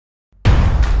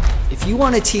If you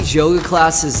want to teach yoga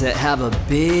classes that have a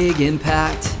big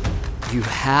impact, you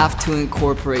have to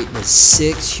incorporate the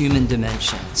 6 human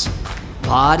dimensions: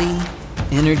 body,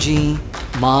 energy,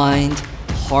 mind,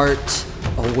 heart,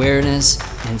 awareness,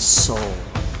 and soul.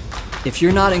 If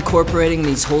you're not incorporating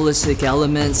these holistic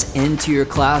elements into your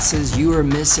classes, you are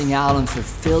missing out on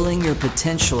fulfilling your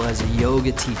potential as a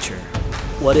yoga teacher.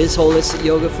 What is Holistic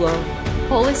Yoga Flow?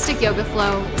 Holistic Yoga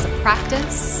Flow is a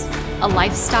practice, a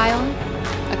lifestyle,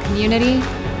 a community,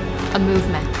 a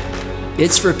movement.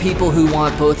 It's for people who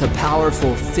want both a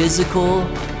powerful physical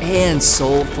and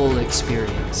soulful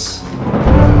experience.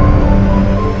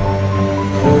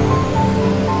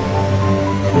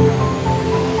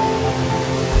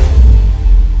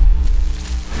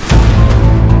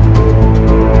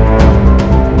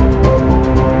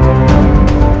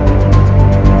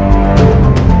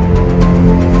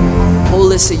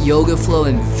 Holistic Yoga Flow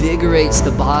invigorates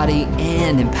the body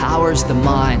and empowers the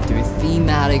mind through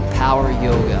thematic power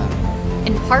yoga.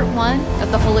 In part 1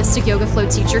 of the Holistic Yoga Flow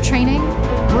teacher training,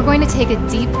 we're going to take a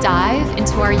deep dive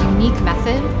into our unique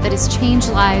method that has changed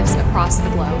lives across the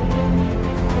globe.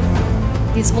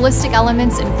 These holistic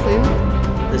elements include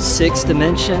the 6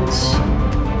 dimensions,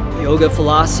 yoga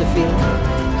philosophy,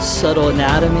 subtle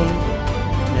anatomy,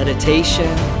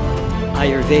 meditation,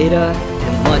 Ayurveda,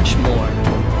 and much more.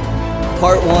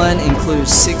 Part 1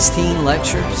 includes 16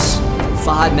 lectures,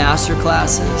 5 master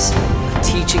classes, a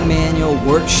teaching manual,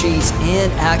 worksheets,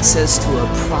 and access to a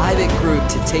private group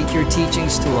to take your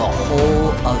teachings to a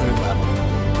whole other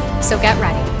level. So get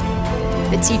ready.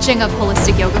 The teaching of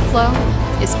Holistic Yoga Flow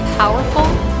is powerful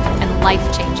and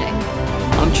life-changing.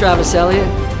 I'm Travis Eliot.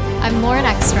 I'm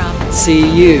Eckstrom. See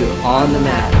you on the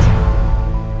mat.